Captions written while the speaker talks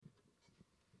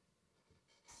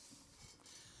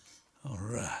All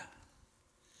right.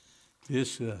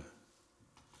 This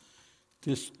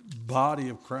body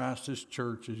of Christ, this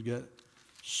church has got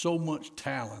so much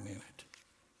talent in it.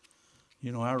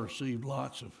 You know, I received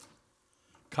lots of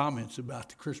comments about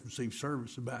the Christmas Eve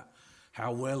service, about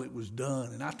how well it was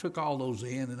done. And I took all those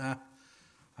in, and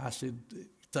I said,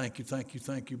 thank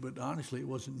you. But honestly, it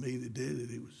wasn't me that did it.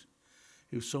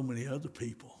 It was so many other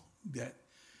people that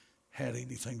had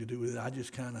anything to do with it. I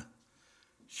just kind of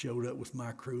showed up with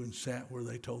my crew and sat where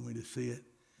they told me to sit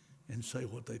and say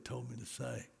what they told me to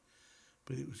say.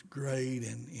 But it was great,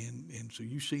 and so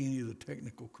you see any of the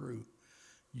technical crew,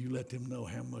 you let them know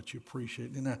how much you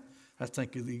appreciate it. And I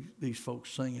think of these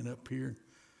folks singing up here,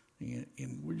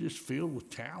 and we're just filled with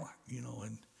talent, you know,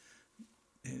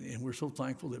 and we're so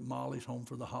thankful that Molly's home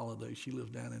for the holidays. She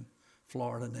lives down in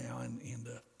Florida now, and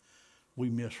we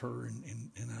miss her,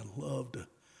 and I love to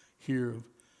hear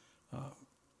of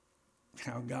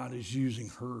how God is using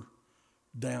her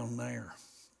down there.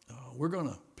 We're going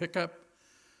to pick up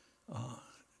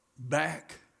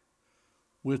back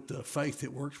with the faith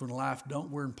that works when life don't.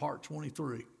 We're in part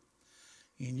 23.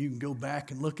 And you can go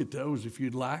back and look at those if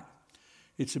you'd like.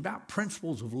 It's about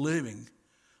principles of living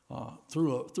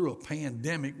through a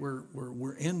pandemic.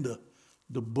 We're into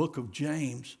the book of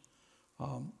James.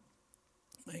 And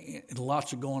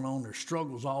lots of going on. There's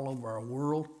struggles all over our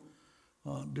world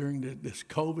during this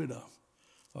COVID.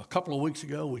 A couple of weeks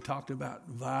ago, we talked about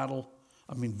viral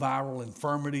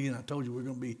infirmity, and I told you we're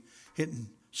going to be hitting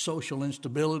social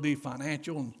instability,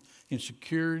 financial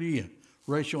insecurity, and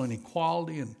racial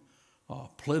inequality, and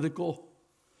political,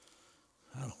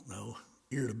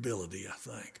 irritability, I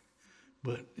think.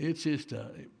 But it's just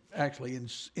actually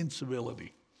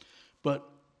incivility. But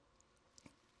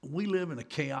we live in a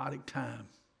chaotic time,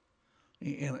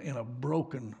 in a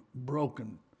broken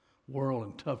world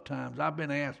and tough times. I've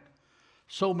been asked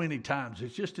so many times,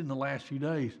 it's just in the last few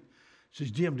days,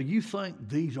 says, Jim, do you think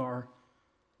these are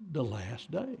the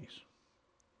last days?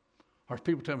 Or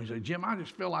people tell me, say, Jim, I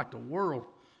just feel like the world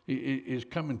is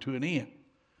coming to an end.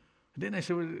 And then they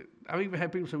say, well, I've even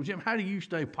had people say, well, Jim, how do you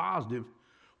stay positive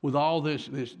with all this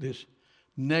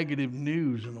negative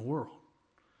news in the world?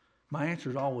 My answer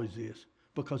is always this,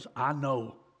 because I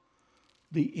know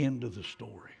the end of the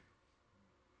story.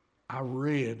 I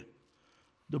read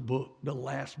the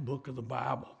last book of the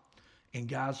Bible, and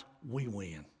guys, we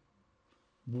win.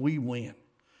 We win.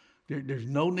 There's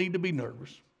no need to be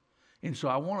nervous. And so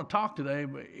I want to talk today,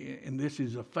 and this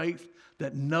is a faith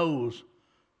that knows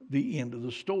the end of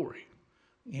the story.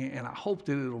 And I hope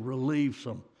that it'll relieve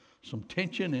some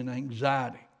tension and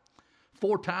anxiety.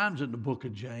 4 times in the book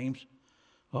of James,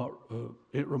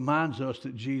 it reminds us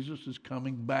that Jesus is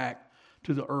coming back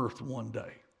to the earth one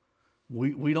day.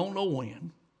 We don't know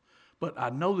when, but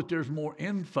I know that there's more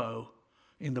info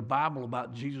in the Bible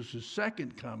about Jesus'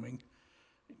 second coming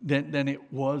than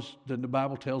the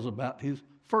Bible tells about his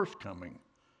first coming,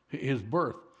 his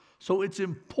birth. So it's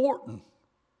important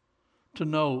to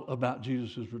know about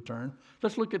Jesus' return.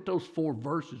 Let's look at those 4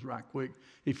 verses right quick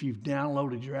if you've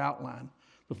downloaded your outline.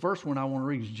 The first one I want to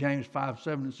read is James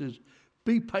 5:7. It says,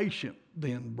 be patient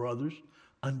then, brothers,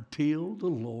 until the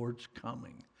Lord's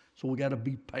coming. So we got to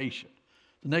be patient.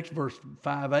 The next verse,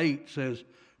 5:8, says,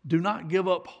 do not give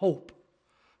up hope,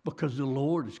 because the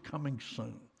Lord is coming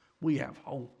soon. We have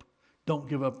hope. Don't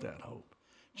give up that hope.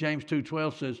 James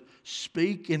 2:12 says,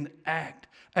 speak and act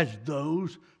as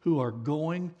those who are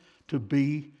going to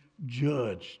be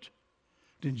judged.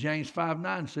 Then James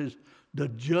 5:9 says, the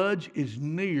judge is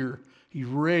near. He's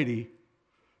ready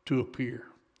to appear.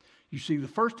 You see, the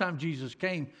first time Jesus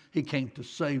came, he came to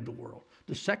save the world.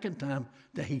 The second time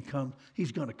that he comes,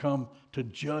 he's going to come to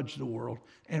judge the world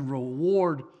and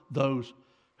reward those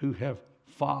who have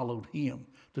followed him.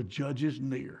 The judge is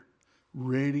near,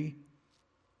 ready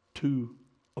to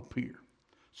appear.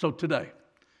 So today,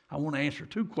 I want to answer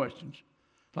 2 questions.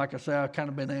 Like I say, I've kind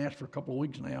of been asked for a couple of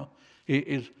weeks now.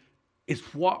 Is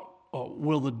what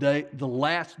will the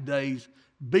last days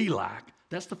be like?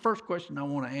 That's the first question I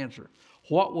want to answer.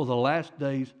 What will the last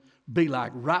days be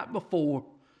like right before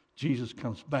Jesus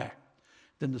comes back?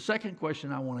 Then the second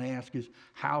question I want to ask is,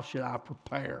 how should I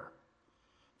prepare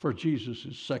for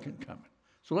Jesus' second coming?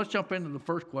 So let's jump into the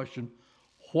first question.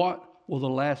 What will the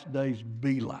last days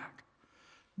be like?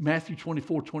 Matthew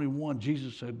 24:21,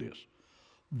 Jesus said this,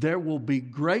 there will be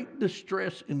great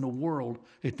distress in the world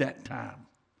at that time,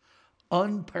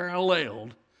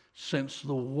 unparalleled since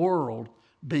the world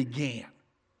began.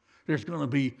 There's going to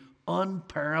be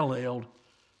unparalleled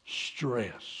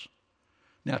stress.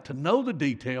 Now, to know the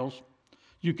details,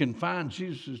 you can find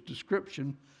Jesus'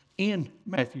 description in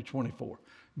Matthew 24.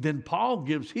 Then Paul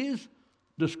gives his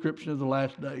description of the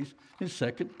last days in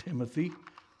 2 Timothy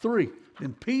 3.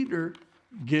 Then Peter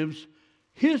gives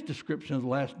his description of the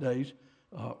last days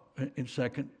in 2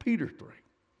 Peter 3.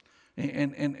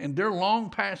 And they're long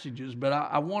passages, but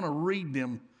I want to read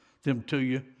them to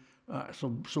you.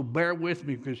 So bear with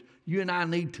me, because you and I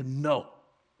need to know.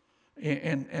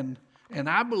 And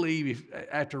I believe if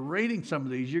after reading some of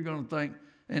these, you're going to think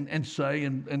and say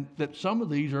that some of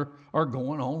these are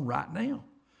going on right now.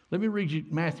 Let me read you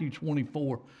Matthew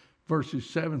 24, verses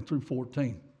 7 through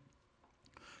 14.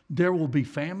 There will be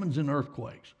famines and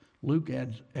earthquakes. Luke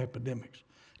adds epidemics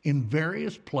in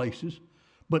various places,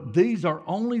 but these are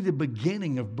only the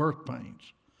beginning of birth pains.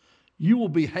 You will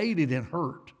be hated and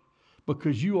hurt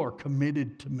because you are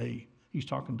committed to me. He's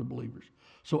talking to believers.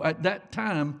 So at that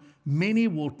time, many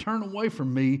will turn away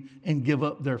from me and give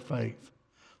up their faith.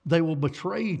 They will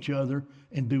betray each other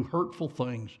and do hurtful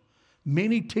things.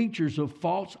 Many teachers of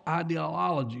false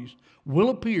ideologies will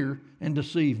appear and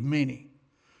deceive many.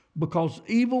 Because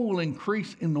evil will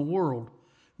increase in the world,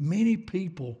 many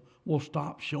people will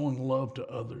stop showing love to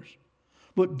others.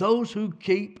 But those who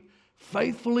keep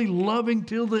faithfully loving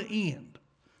till the end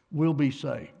will be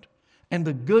saved. And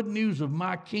the good news of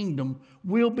my kingdom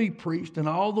will be preached in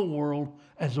all the world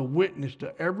as a witness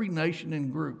to every nation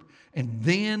and group. And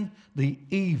then the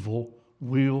evil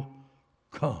will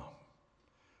come.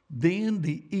 Then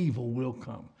the evil will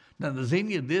come. Now, does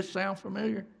any of this sound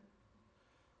familiar?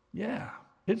 Yeah,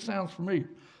 it sounds familiar.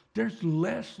 There's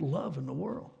less love in the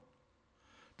world.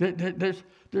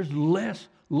 There's less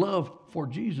love for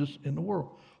Jesus in the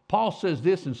world. Paul says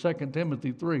this in 2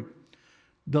 Timothy 3.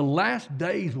 The last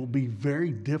days will be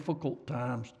very difficult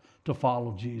times to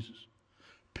follow Jesus.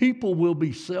 People will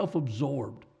be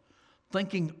self-absorbed,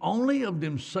 thinking only of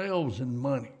themselves and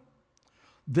money.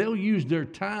 They'll use their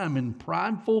time in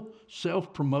prideful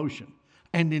self-promotion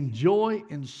and enjoy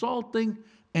insulting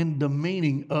and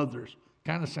demeaning others.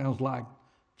 Kind of sounds like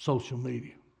social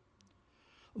media.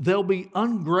 They'll be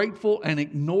ungrateful and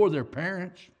ignore their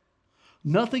parents.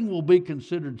 Nothing will be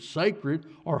considered sacred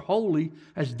or holy,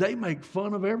 as they make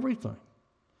fun of everything.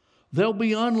 They'll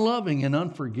be unloving and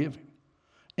unforgiving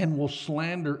and will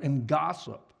slander and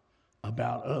gossip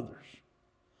about others.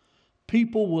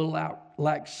 People will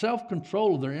lack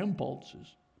self-control of their impulses.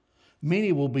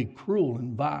 Many will be cruel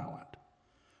and violent,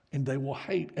 and they will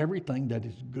hate everything that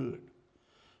is good.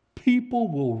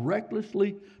 People will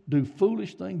recklessly do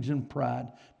foolish things in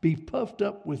pride, be puffed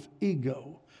up with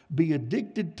ego, be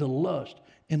addicted to lust,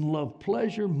 and love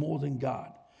pleasure more than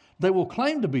God. They will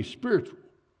claim to be spiritual,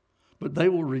 but they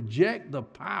will reject the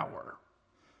power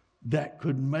that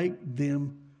could make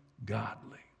them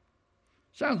godly.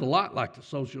 Sounds a lot like the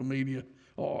social media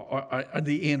or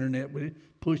the internet. We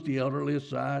push the elderly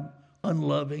aside,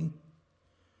 unloving,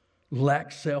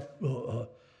 lack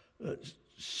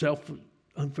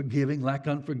unforgiving, lack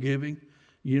unforgiving.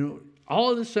 You know,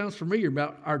 all of this sounds familiar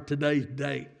about our today's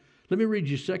day. Let me read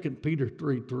you 2 Peter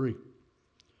 3:3.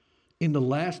 In the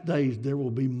last days there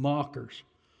will be mockers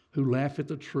who laugh at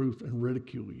the truth and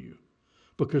ridicule you,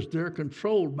 because they're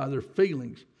controlled by their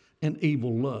feelings and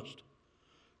evil lust.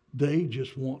 They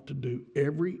just want to do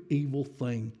every evil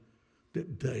thing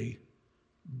that they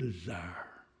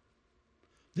desire.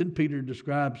 Then Peter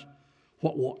describes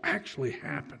what will actually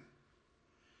happen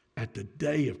at the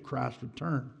day of Christ's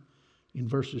return in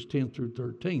verses 10 through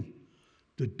 13.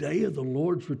 The day of the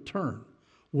Lord's return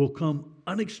will come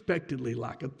unexpectedly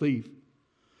like a thief.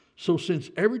 So since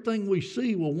everything we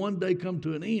see will one day come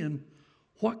to an end,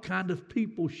 what kind of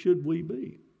people should we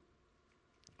be?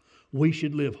 We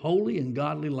should live holy and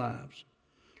godly lives.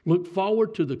 Look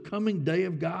forward to the coming day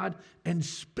of God and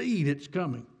speed its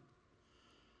coming.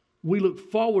 We look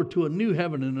forward to a new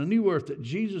heaven and a new earth that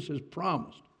Jesus has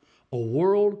promised, a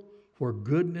world where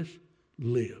goodness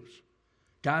lives.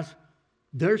 Guys,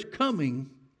 there's coming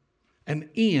an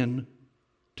end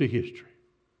to history.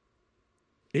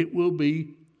 It will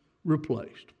be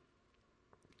replaced.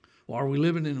 Well, are we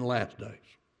living in the last days?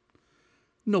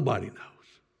 Nobody knows.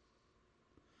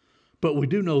 But we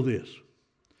do know this.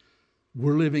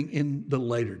 We're living in the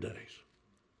later days.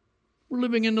 We're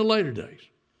living in the later days.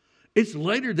 It's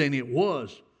later than it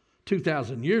was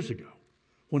 2,000 years ago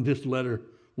when this letter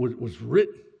was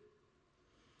written.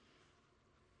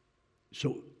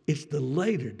 So it's the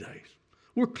later days.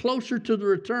 We're closer to the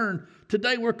return.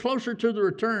 Today we're closer to the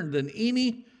return than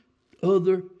any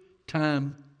other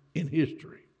time in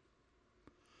history.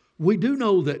 We do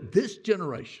know that this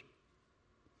generation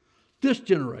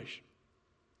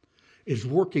is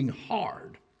working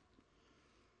hard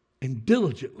and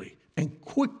diligently and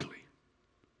quickly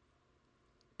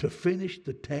to finish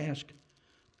the task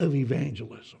of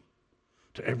evangelism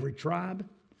to every tribe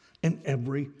and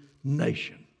every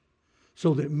nation,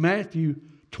 so that Matthew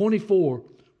 24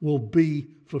 will be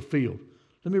fulfilled.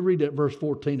 Let me read that verse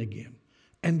 14 again.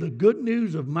 And the good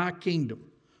news of my kingdom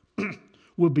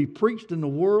will be preached in the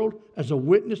world as a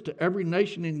witness to every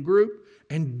nation and group,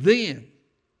 and then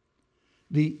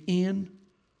the end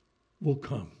will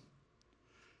come.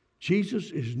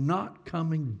 Jesus is not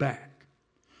coming back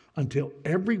until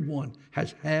everyone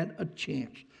has had a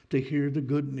chance to hear the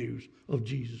good news of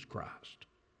Jesus Christ.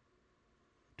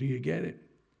 Do you get it?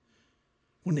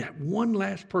 When that one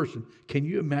last person, can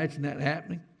you imagine that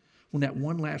happening? When that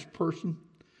one last person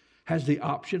has the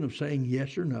option of saying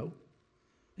yes or no,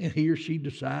 and he or she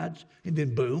decides, and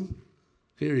then boom,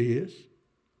 here he is.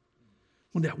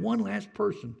 When that one last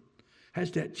person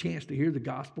has that chance to hear the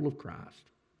gospel of Christ,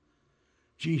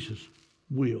 Jesus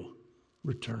will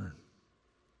return.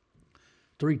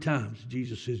 3 times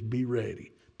Jesus says, be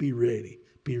ready, be ready,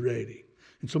 be ready.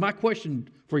 And so my question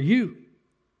for you,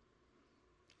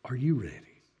 are you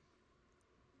ready?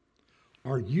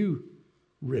 Are you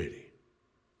ready?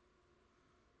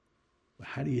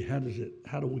 How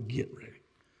do we get ready?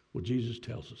 Well, Jesus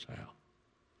tells us how.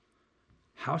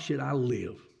 How should I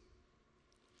live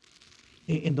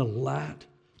in the light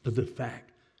of the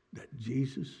fact that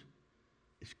Jesus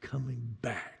is coming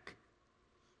back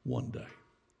one day?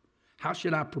 How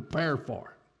should I prepare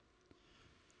for it?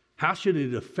 How should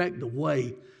it affect the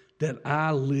way that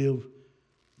I live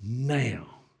now?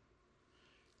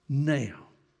 Now.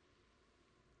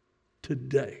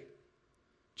 Today.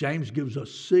 James gives us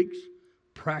 6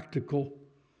 practical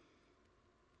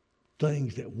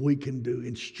things that we can do,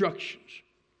 instructions.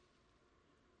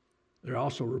 They're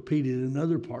also repeated in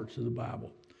other parts of the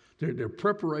Bible. They're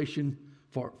preparation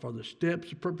for the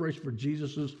steps, preparation for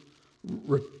Jesus'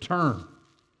 return.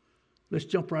 Let's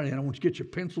jump right in. I want you to get your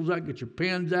pencils out, get your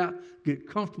pens out, get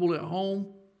comfortable at home.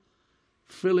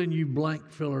 Fill in you blank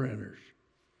filler inners.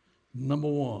 Number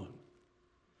 1,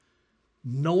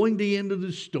 knowing the end of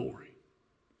the story.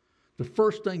 The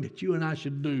first thing that you and I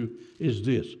should do is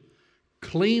this: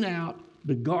 clean out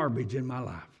the garbage in my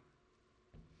life.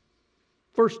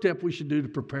 First step we should do to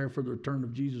prepare for the return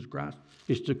of Jesus Christ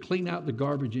is to clean out the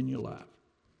garbage in your life.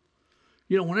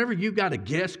 You know, whenever you've got a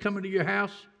guest coming to your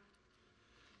house,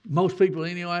 most people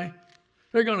anyway,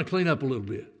 they're going to clean up a little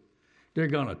bit. They're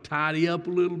going to tidy up a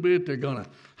little bit. They're going to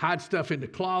hide stuff in the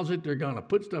closet. They're going to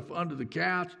put stuff under the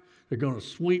couch. They're going to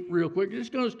sweep real quick. They're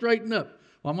just going to straighten up.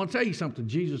 Well, I'm going to tell you something.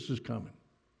 Jesus is coming.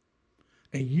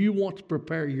 And you want to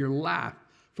prepare your life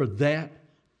for that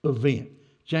event.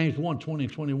 James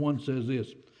 1:20-21 says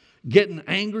this: getting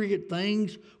angry at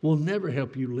things will never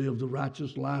help you live the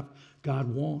righteous life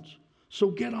God wants. So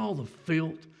get all the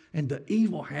filth and the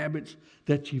evil habits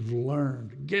that you've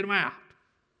learned. Get them out.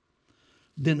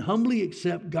 Then humbly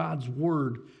accept God's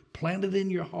word planted in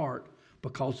your heart,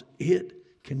 because it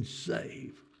can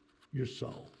save your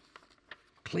soul.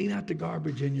 Clean out the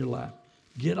garbage in your life.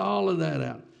 Get all of that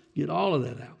out. Get all of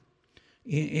that out.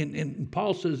 And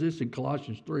Paul says this in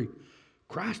Colossians 3.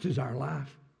 Christ is our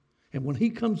life. And when he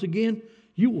comes again,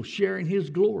 you will share in his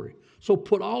glory. So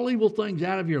put all evil things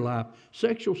out of your life: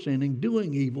 sexual sinning,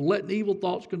 doing evil, letting evil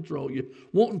thoughts control you,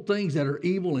 wanting things that are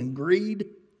evil, and greed.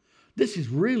 This is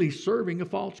really serving a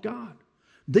false God.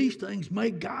 These things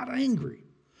make God angry.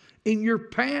 In your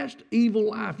past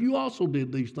evil life, you also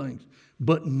did these things.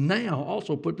 But now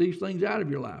also put these things out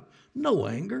of your life. No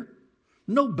anger,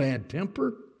 no bad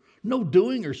temper, no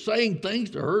doing or saying things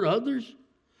to hurt others,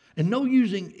 and no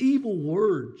using evil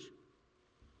words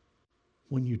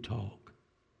when you talk.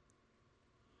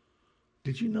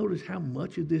 Did you notice how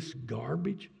much of this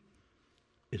garbage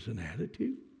is an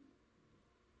attitude?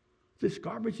 This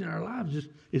garbage in our lives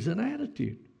is an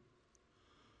attitude.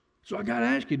 So I got to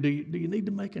ask you, do you need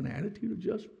to make an attitude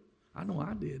adjustment? I know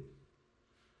I did.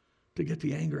 To get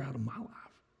the anger out of my life.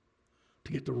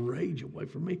 To get the rage away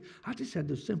from me. I just had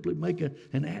to simply make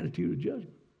an attitude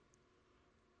adjustment.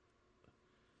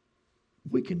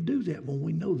 We can do that when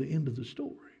we know the end of the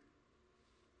story.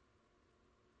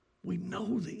 We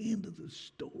know the end of the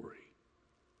story.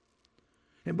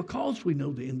 And because we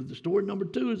know the end of the story, number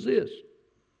 2 is this: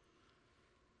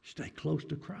 stay close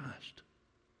to Christ.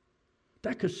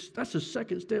 That's the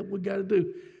second step we got to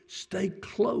do. Stay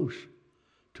close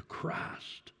to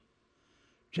Christ.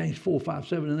 James 4:5,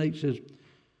 7, and 8 says,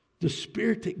 the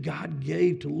Spirit that God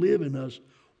gave to live in us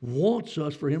wants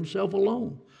us for himself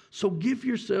alone. So give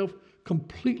yourself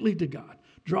completely to God.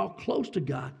 Draw close to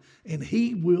God, and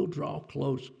he will draw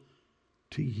close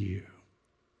to you.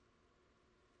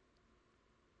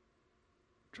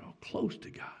 Draw close to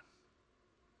God.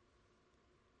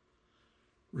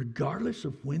 Regardless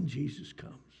of when Jesus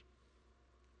comes,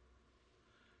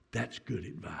 That's good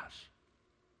advice.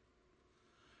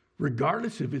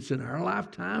 Regardless if it's in our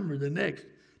lifetime or the next,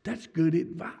 that's good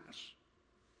advice.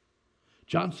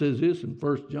 John says this in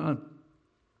 1 John.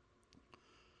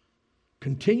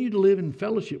 Continue to live in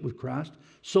fellowship with Christ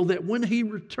so that when he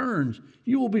returns,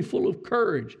 you will be full of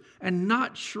courage and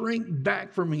not shrink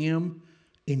back from him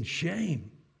in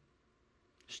shame.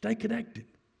 Stay connected.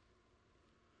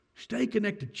 Stay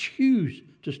connected. Choose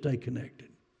to stay connected.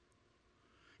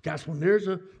 Guys,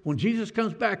 when Jesus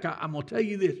comes back, I'm going to tell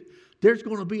you this. There's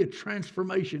going to be a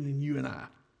transformation in you and I.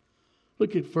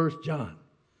 Look at 1 John.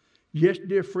 Yes,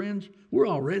 dear friends, we're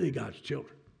already God's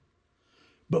children.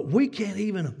 But we can't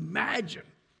even imagine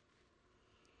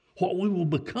what we will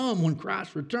become when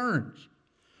Christ returns.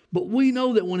 But we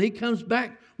know that when he comes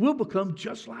back, we'll become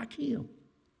just like him.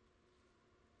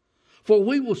 For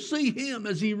we will see him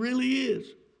as he really is.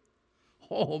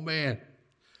 Oh, man.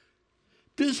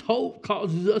 This hope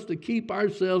causes us to keep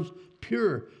ourselves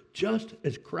pure, just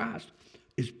as Christ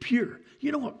is pure.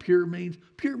 You know what pure means?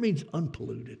 Pure means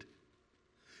unpolluted.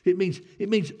 It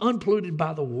means unpolluted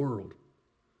by the world.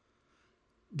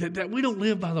 That we don't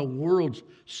live by the world's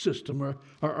system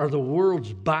or the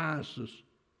world's biases.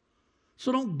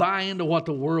 So don't buy into what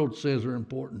the world says are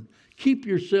important. Keep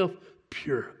yourself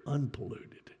pure,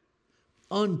 unpolluted.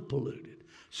 Unpolluted.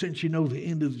 Since you know the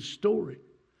end of the story,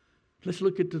 let's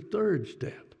look at the third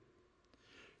step.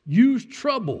 Use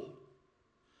trouble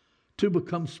to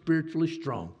become spiritually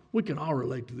strong. We can all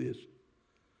relate to this.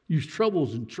 Use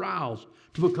troubles and trials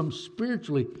to become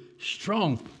spiritually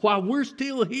strong while we're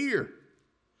still here.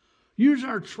 Use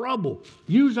our trouble,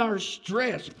 use our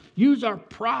stress, use our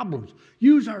problems,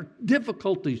 use our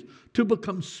difficulties to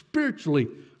become spiritually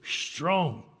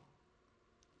strong.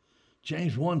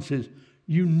 James 1 says,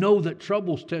 you know that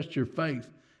troubles test your faith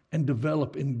and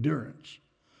develop endurance.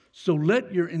 So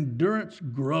let your endurance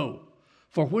grow.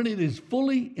 For when it is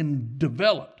fully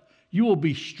developed, you will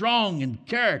be strong in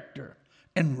character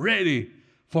and ready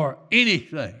for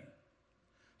anything.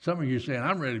 Some of you are saying,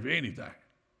 I'm ready for anything.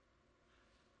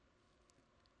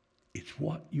 It's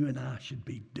what you and I should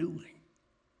be doing.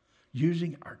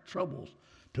 Using our troubles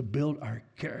to build our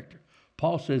character.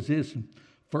 Paul says this in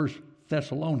 1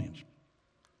 Thessalonians.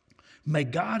 May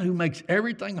God, who makes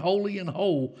everything holy and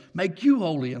whole, make you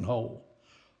holy and whole.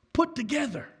 Put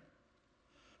together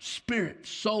spirit,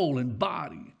 soul, and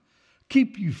body.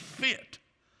 Keep you fit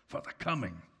for the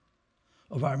coming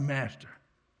of our Master,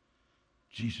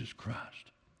 Jesus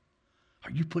Christ.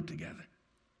 Are you put together?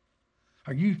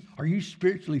 Are you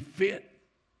spiritually fit?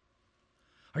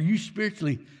 Are you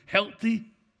spiritually healthy?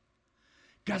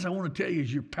 Guys, I want to tell you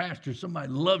as your pastor, somebody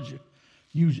loves you.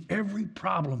 Use every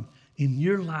problem in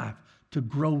your life to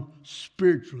grow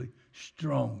spiritually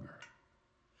stronger.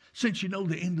 Since you know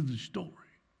the end of the story.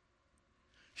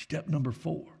 Step number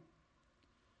 4.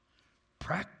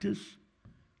 Practice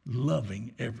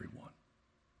loving everyone.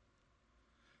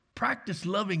 Practice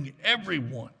loving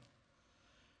everyone.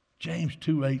 James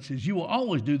 2:8 says, you will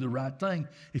always do the right thing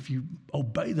if you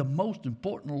obey the most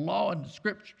important law in the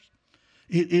Scriptures.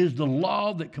 It is the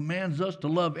law that commands us to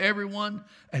love everyone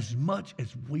as much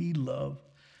as we love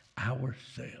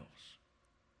ourselves.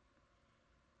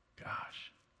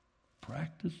 Gosh,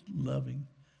 practice loving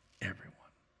everyone.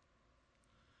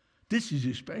 This is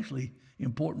especially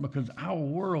important because our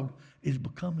world is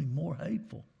becoming more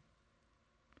hateful.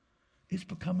 It's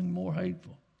becoming more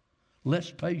hateful,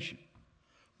 less patient,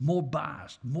 more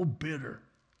biased, more bitter,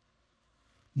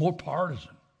 more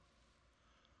partisan.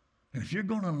 And if you're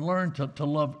going to learn to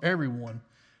love everyone,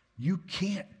 you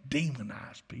can't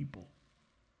demonize people.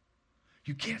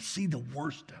 You can't see the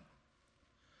worst in them.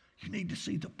 You need to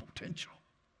see the potential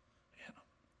in them.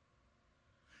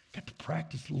 Got to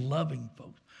practice loving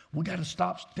folks. We got to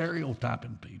stop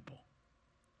stereotyping people.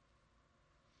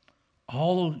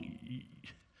 All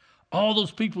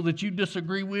those people that you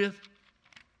disagree with,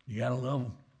 you got to love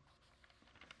them.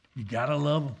 You got to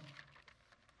love them.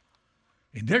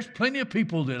 And there's plenty of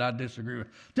people that I disagree with.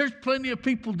 There's plenty of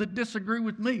people that disagree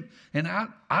with me. And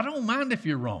I don't mind if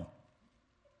you're wrong.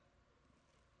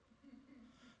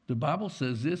 The Bible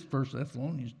says this, 1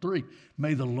 Thessalonians 3,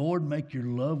 may the Lord make your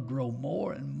love grow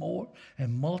more and more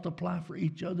and multiply for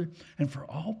each other and for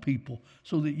all people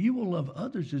so that you will love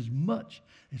others as much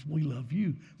as we love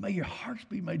you. May your hearts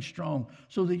be made strong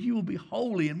so that you will be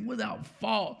holy and without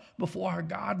fault before our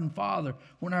God and Father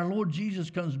when our Lord Jesus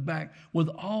comes back with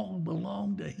all who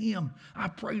belong to him. I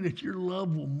pray that your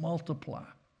love will multiply.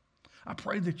 I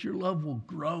pray that your love will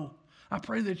grow. I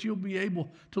pray that you'll be able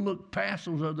to look past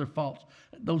those other faults,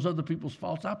 those other people's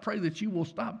faults. I pray that you will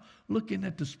stop looking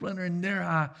at the splinter in their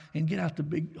eye and get out the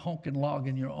big honking log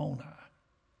in your own eye.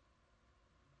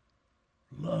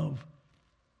 Love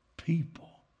people.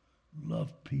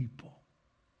 Love people.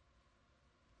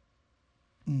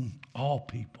 All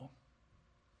people.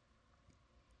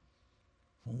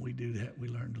 When we do that, we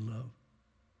learn to love.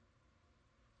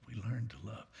 We learn to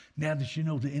love. Now that you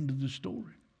know the end of the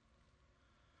story,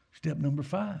 step number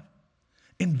 5,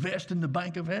 invest in the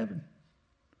bank of heaven.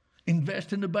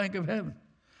 Invest in the bank of heaven.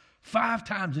 5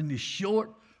 times in this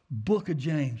short book of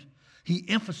James,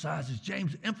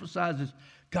 James emphasizes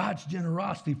God's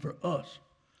generosity for us.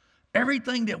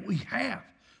 Everything that we have,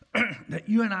 that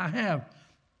you and I have,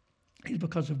 is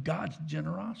because of God's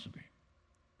generosity.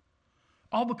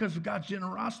 All because of God's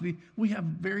generosity, we have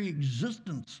very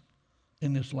existence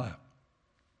in this life.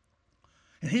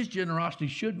 And his generosity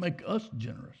should make us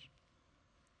generous.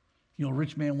 You know, a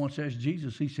rich man once asked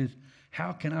Jesus, he says,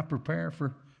 how can I prepare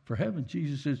for heaven?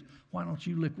 Jesus says, why don't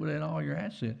you liquidate all your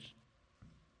assets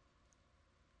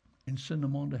and send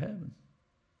them on to heaven?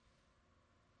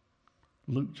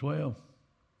 Luke 12.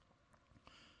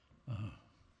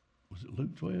 Was it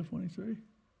Luke 12:23?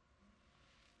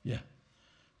 Yeah.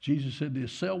 Jesus said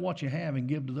this, sell what you have and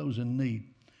give to those in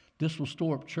need. This will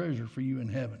store up treasure for you in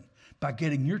heaven. By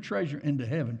getting your treasure into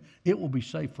heaven, it will be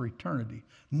safe for eternity.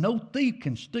 No thief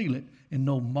can steal it, and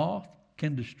no moth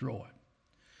can destroy it.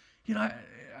 You know, I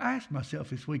asked myself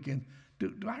this weekend,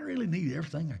 do I really need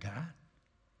everything I got?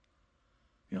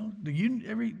 You know, do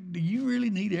you really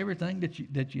need everything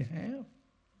that you have?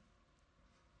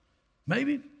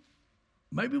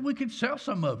 Maybe we could sell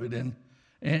some of it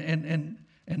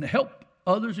and help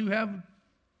others who have a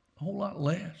whole lot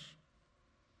less.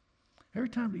 Every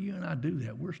time that you and I do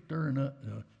that, we're storing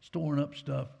up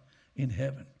stuff in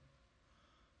heaven.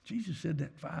 Jesus said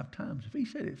that 5 times. If he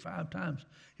said it 5 times,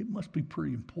 it must be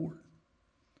pretty important.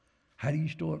 How do you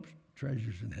store up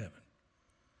treasures in heaven?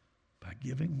 By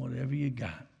giving whatever you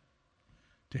got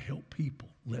to help people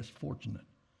less fortunate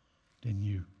than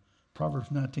you. Proverbs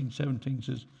 19:17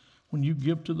 says, when you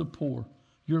give to the poor,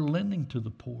 you're lending to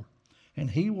the poor, and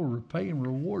he will repay and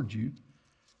reward you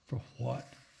for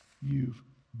what you've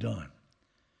done.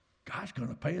 God's going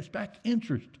to pay us back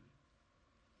interest.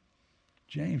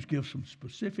 James gives some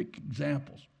specific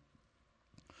examples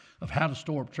of how to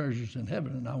store up treasures in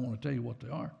heaven, and I want to tell you what they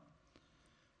are.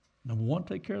 Number 1,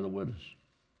 take care of the widows.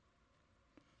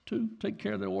 2, take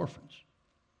care of the orphans.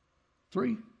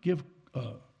 3, give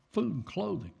food and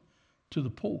clothing to the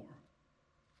poor.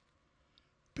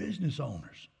 Business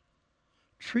owners,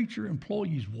 treat your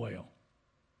employees well.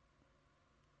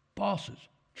 Bosses,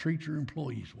 treat your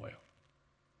employees well.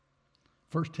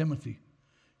 1 Timothy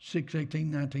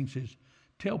 6:18-19 says,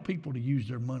 tell people to use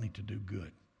their money to do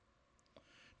good.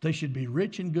 They should be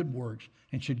rich in good works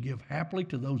and should give happily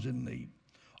to those in need,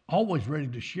 always ready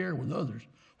to share with others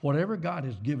whatever God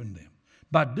has given them.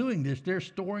 By doing this, they're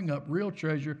storing up real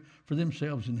treasure for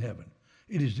themselves in heaven.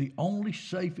 It is the only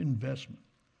safe investment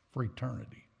for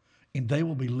eternity, and they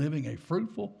will be living a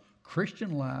fruitful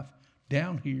Christian life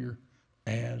down here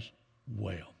as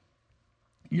well.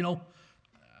 You know,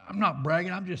 I'm not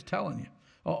bragging, I'm just telling you.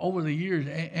 Over the years,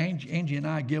 Angie and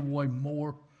I give away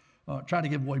more, try to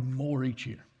give away more each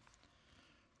year.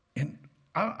 And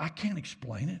I can't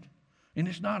explain it. And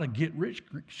it's not a get-rich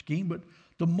scheme, but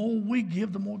the more we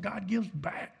give, the more God gives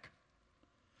back.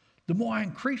 The more I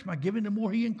increase my giving, the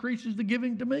more he increases the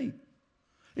giving to me.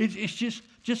 It's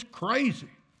just crazy.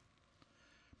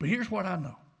 But here's what I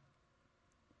know.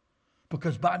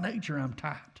 Because by nature, I'm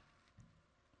tight.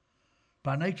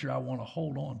 By nature, I want to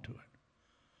hold on to it.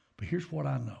 But here's what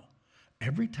I know.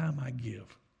 Every time I give,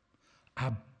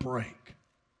 I break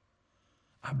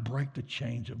the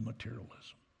chains of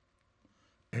materialism.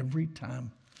 Every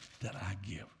time that I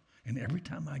give. And every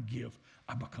time I give,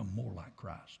 I become more like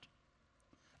Christ.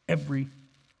 Every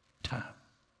time.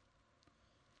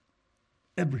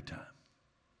 Every time.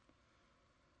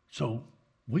 So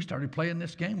we started playing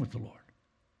this game with the Lord.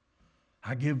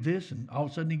 I give this, and all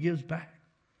of a sudden he gives back.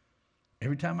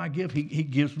 Every time I give, he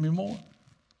gives me more.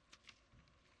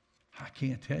 I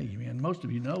can't tell you, man. Most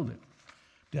of you know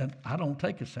that I don't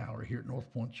take a salary here at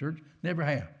North Point Church. Never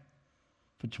have.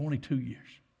 For 22 years.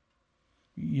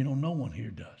 You know, no one here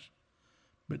does.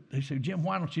 But they say, Jim,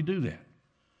 why don't you do that?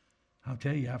 I'll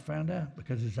tell you, I found out.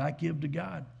 Because as I give to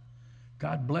God,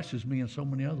 God blesses me in so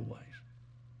many other ways.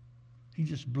 He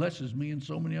just blesses me in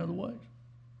so many other ways.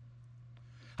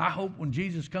 I hope when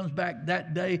Jesus comes back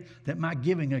that day that my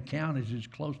giving account is as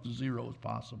close to zero as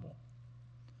possible.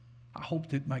 I hope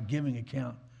that my giving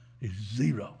account is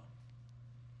zero.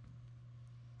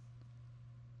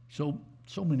 So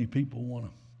many people want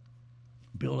to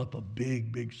build up a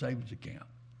big, big savings account.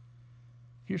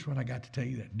 Here's what I got to tell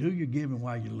you that. Do your giving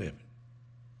while you're living.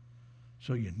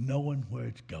 so you're knowing where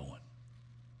it's going.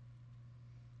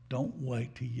 Don't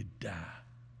wait till you die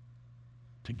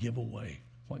to give away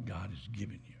what God has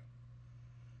given you.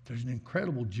 There's an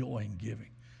incredible joy in giving.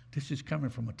 This is coming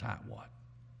from a tightwad.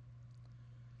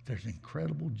 There's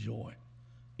incredible joy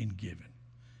in giving.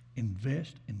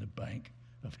 Invest in the bank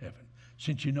of heaven.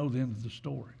 Since you know the end of the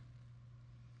story.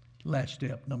 Last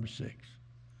step, number 6.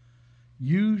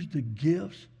 Use the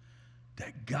gifts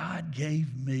that God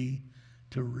gave me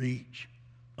to reach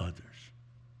others.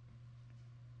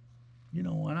 You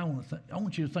know, and I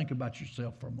want you to think about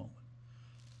yourself for a moment.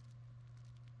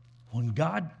 When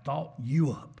God thought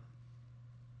you up,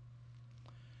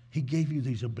 he gave you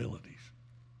these abilities.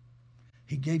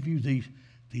 He gave you these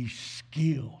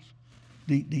skills,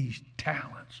 these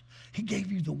talents. He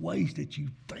gave you the ways that you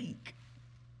think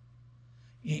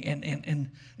and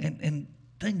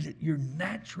things that you're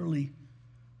naturally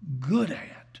good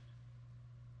at.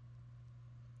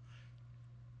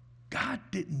 God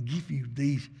didn't give you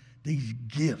these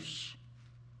gifts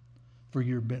for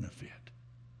your benefit.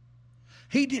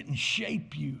 He didn't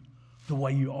shape you the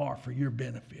way you are for your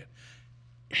benefit.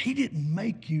 He didn't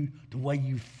make you the way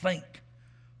you think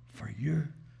for your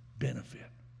benefit.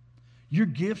 Your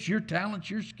gifts, your talents,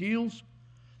 your skills,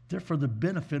 they're for the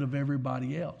benefit of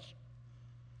everybody else.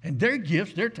 And their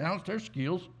gifts, their talents, their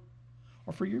skills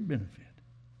are for your benefit.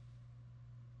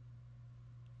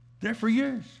 They're for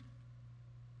yours.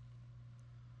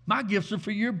 My gifts are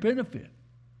for your benefit.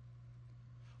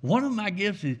 One of my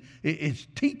gifts is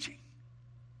teaching.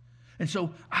 And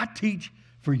so I teach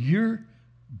for your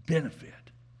benefit.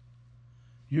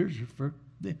 Yours are for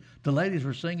the ladies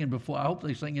were singing before. I hope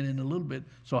they sing it in a little bit,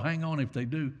 so hang on if they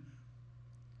do.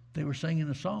 They were singing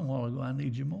a song a while ago, I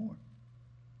Need You More.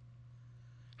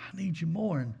 I need you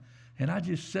more. And I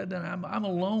just sat down. I'm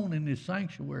alone in this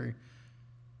sanctuary,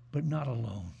 but not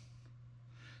alone.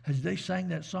 As they sang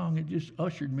that song, it just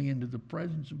ushered me into the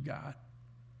presence of God.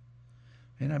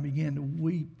 And I began to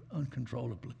weep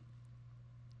uncontrollably.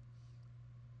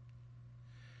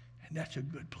 And that's a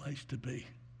good place to be,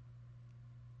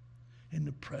 in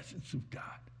the presence of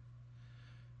God.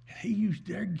 And he used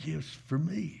their gifts for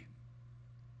me.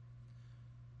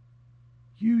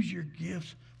 Use your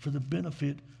gifts for the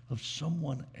benefit of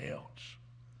someone else.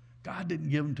 God didn't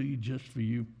give them to you just for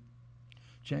you.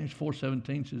 James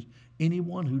 4:17 says,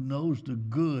 anyone who knows the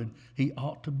good he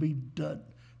ought to be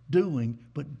doing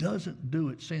but doesn't do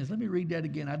it sins. Let me read that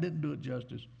again. I didn't do it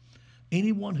justice.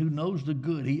 Anyone who knows the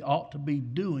good he ought to be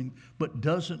doing but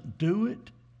doesn't do it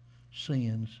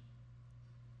sins.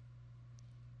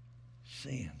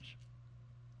 Sins.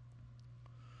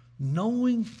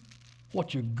 Knowing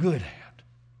what you're good at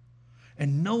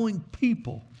and knowing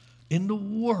people in the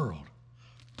world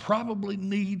probably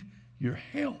need your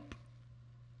help.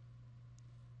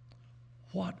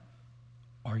 What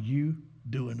are you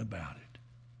doing about it?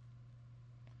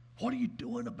 What are you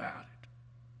doing about it?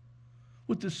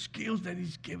 With the skills that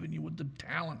he's given you, with the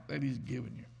talent that he's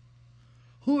given you.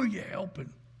 Who are you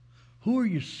helping? Who are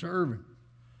you serving?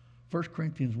 1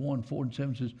 Corinthians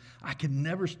 1:4-7 says, I can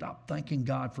never stop thanking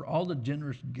God for all the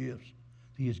generous gifts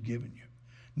he has given you.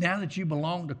 Now that you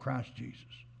belong to Christ Jesus,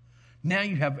 now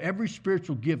you have every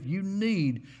spiritual gift you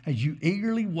need as you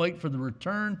eagerly wait for the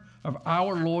return of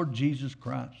our Lord Jesus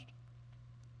Christ.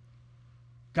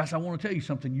 Guys, I want to tell you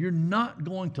something. You're not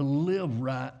going to live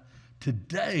right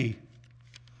today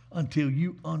until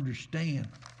you understand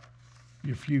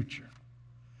your future.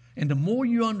 And the more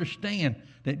you understand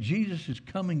that Jesus is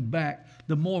coming back,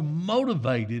 the more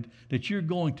motivated that you're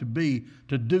going to be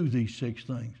to do these 6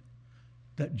 things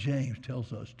that James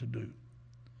tells us to do.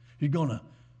 You're going to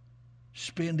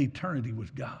spend eternity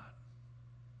with God.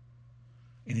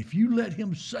 And if you let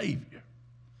him save you,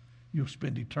 you'll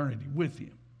spend eternity with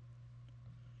him.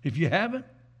 If you haven't,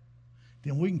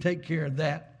 then we can take care of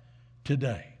that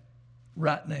today,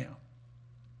 right now.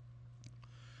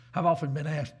 I've often been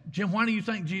asked, Jim, why do you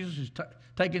think Jesus is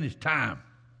taking his time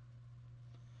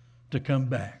to come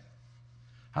back?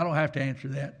 I don't have to answer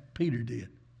that. Peter did.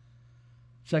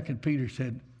 2 Peter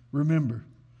said, remember,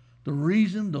 the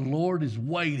reason the Lord is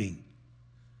waiting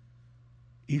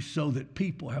is so that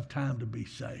people have time to be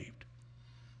saved.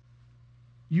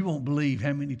 You won't believe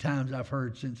how many times I've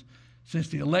heard since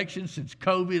the election, since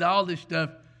COVID, all this stuff.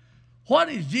 What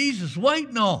is Jesus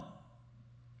waiting on?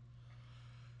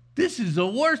 This is the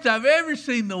worst I've ever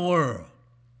seen the world.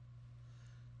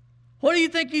 What do you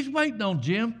think he's waiting on,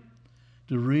 Jim?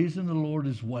 The reason the Lord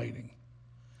is waiting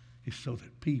is so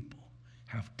that people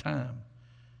have time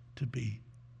to be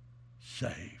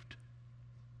saved.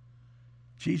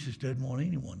 Jesus doesn't want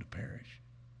anyone to perish.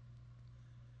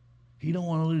 He don't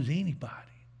want to lose anybody.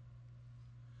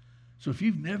 So if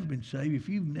you've never been saved, if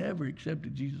you've never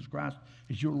accepted Jesus Christ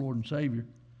as your Lord and Savior,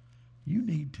 you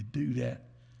need to do that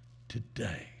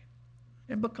today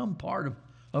and become part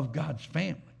of God's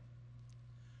family.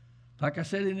 Like I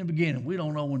said in the beginning, we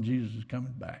don't know when Jesus is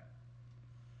coming back.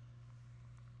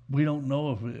 We don't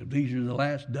know if these are the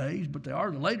last days, but they are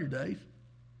the later days.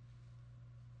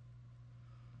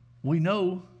 We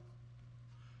know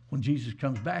when Jesus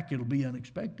comes back, it'll be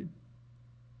unexpected.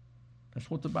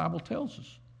 That's what the Bible tells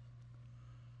us.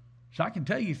 So I can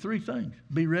tell you three things.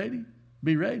 Be ready,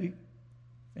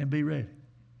 and be ready.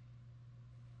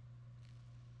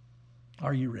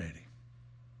 Are you ready?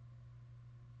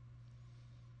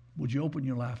 Would you open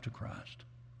your life to Christ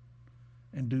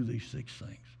and do these 6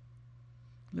 things?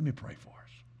 Let me pray for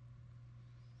us.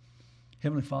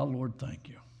 Heavenly Father, Lord, thank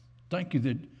you. Thank you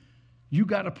that you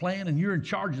got a plan and you're in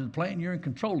charge of the plan. You're in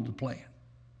control of the plan.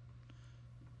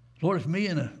 Lord, if me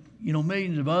and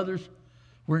millions of others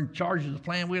were in charge of the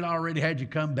plan, we'd already had you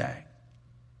come back.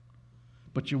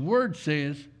 But your word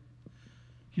says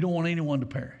you don't want anyone to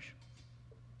perish,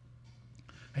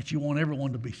 that you want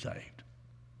everyone to be saved.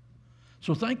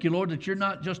 So thank you, Lord, that you're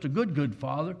not just a good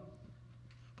Father,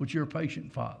 but you're a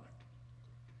patient Father.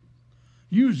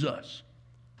 Use us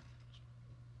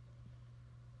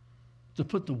to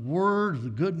put the word of the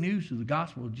good news of the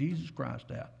gospel of Jesus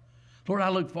Christ out. Lord, I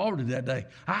look forward to that day.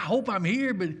 I hope I'm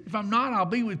here, but if I'm not, I'll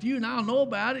be with you and I'll know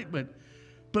about it. But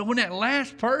when that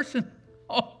last person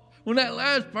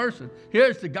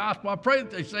hears the gospel, I pray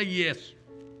that they say yes.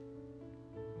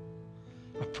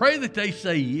 I pray that they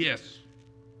say yes.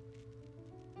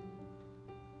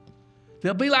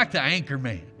 They'll be like the anchor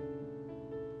man.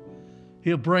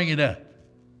 He'll bring it up.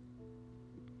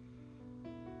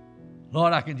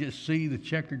 Lord, I can just see the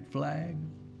checkered flag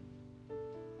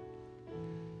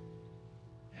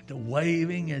and the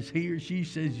waving as he or she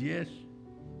says yes.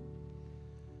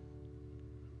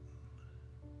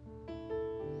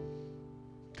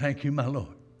 Thank you, my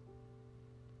Lord.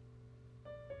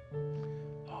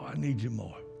 Oh, I need you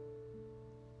more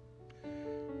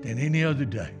than any other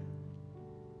day.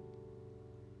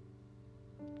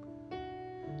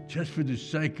 Just for the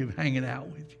sake of hanging out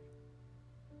with you.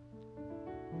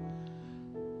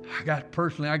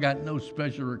 I got no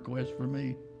special request for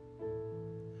me.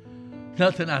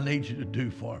 Nothing I need you to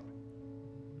do for me.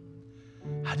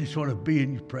 I just want to be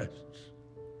in your presence.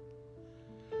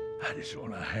 I just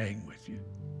want to hang with you.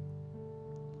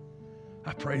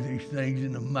 I pray these things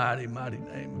in the mighty, mighty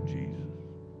name of Jesus.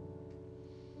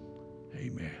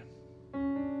 Amen.